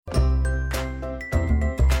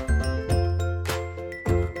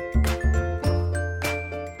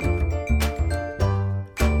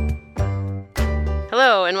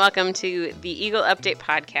Hello and welcome to the Eagle Update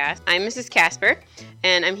Podcast. I'm Mrs. Casper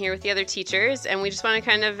and I'm here with the other teachers, and we just want to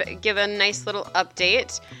kind of give a nice little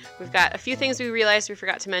update. We've got a few things we realized we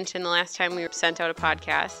forgot to mention the last time we sent out a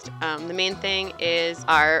podcast. The main thing is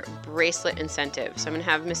our bracelet incentive. So I'm going to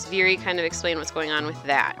have Miss Veery kind of explain what's going on with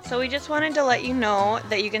that. So we just wanted to let you know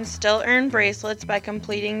that you can still earn bracelets by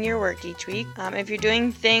completing your work each week. If you're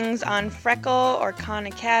doing things on Freckle or Khan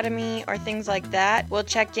Academy or things like that, we'll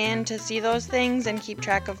check in to see those things and keep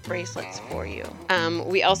track of bracelets for you.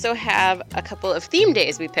 We also have a couple of theme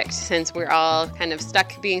days we picked. Since we're all kind of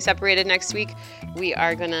stuck being separated next week, we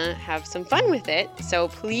are going to have some fun with it. So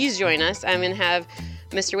please join us. I'm going to have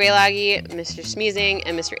Mr. Waylagi, Mr. Smeezing,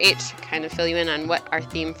 and Mr. H kind of fill you in on what our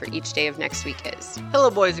theme for each day of next week is. Hello,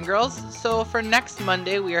 boys and girls. So for next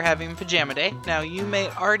Monday, we are having Pajama Day. Now, you may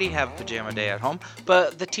already have Pajama Day at home,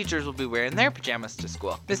 but the teachers will be wearing their pajamas to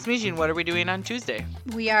school. Miss Smeezing, what are we doing on Tuesday?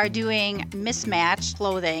 We are doing mismatched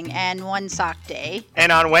clothing and one sock day.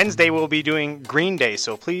 And on Wednesday, we'll be doing Green Day,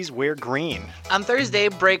 so please wear green. On Thursday,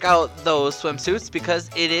 break out those swimsuits because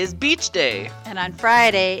it is Beach Day. And on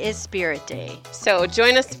Friday is Spirit Day. So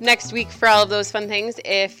join us next week for all of those fun things.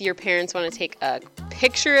 If your parents want to take a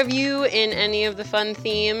picture of you in any of the fun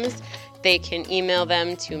themes, they can email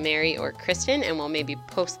them to Mary or Kristen, and we'll maybe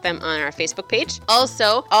post them on our Facebook page.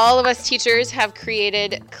 Also, all of us teachers have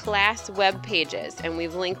created class web pages, and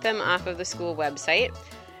we've linked them off of the school website.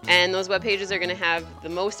 And those web pages are going to have the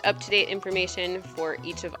most up-to-date information for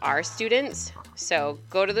each of our students. So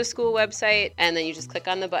go to the school website, and then you just click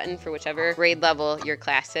on the button for whichever grade level your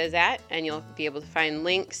class is at, and you'll be able to find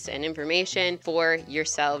links and information for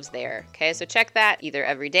yourselves there. Okay, so check that either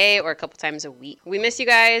every day or a couple times a week. We miss you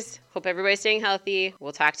guys. Hope everybody's staying healthy.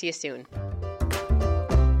 We'll talk to you soon.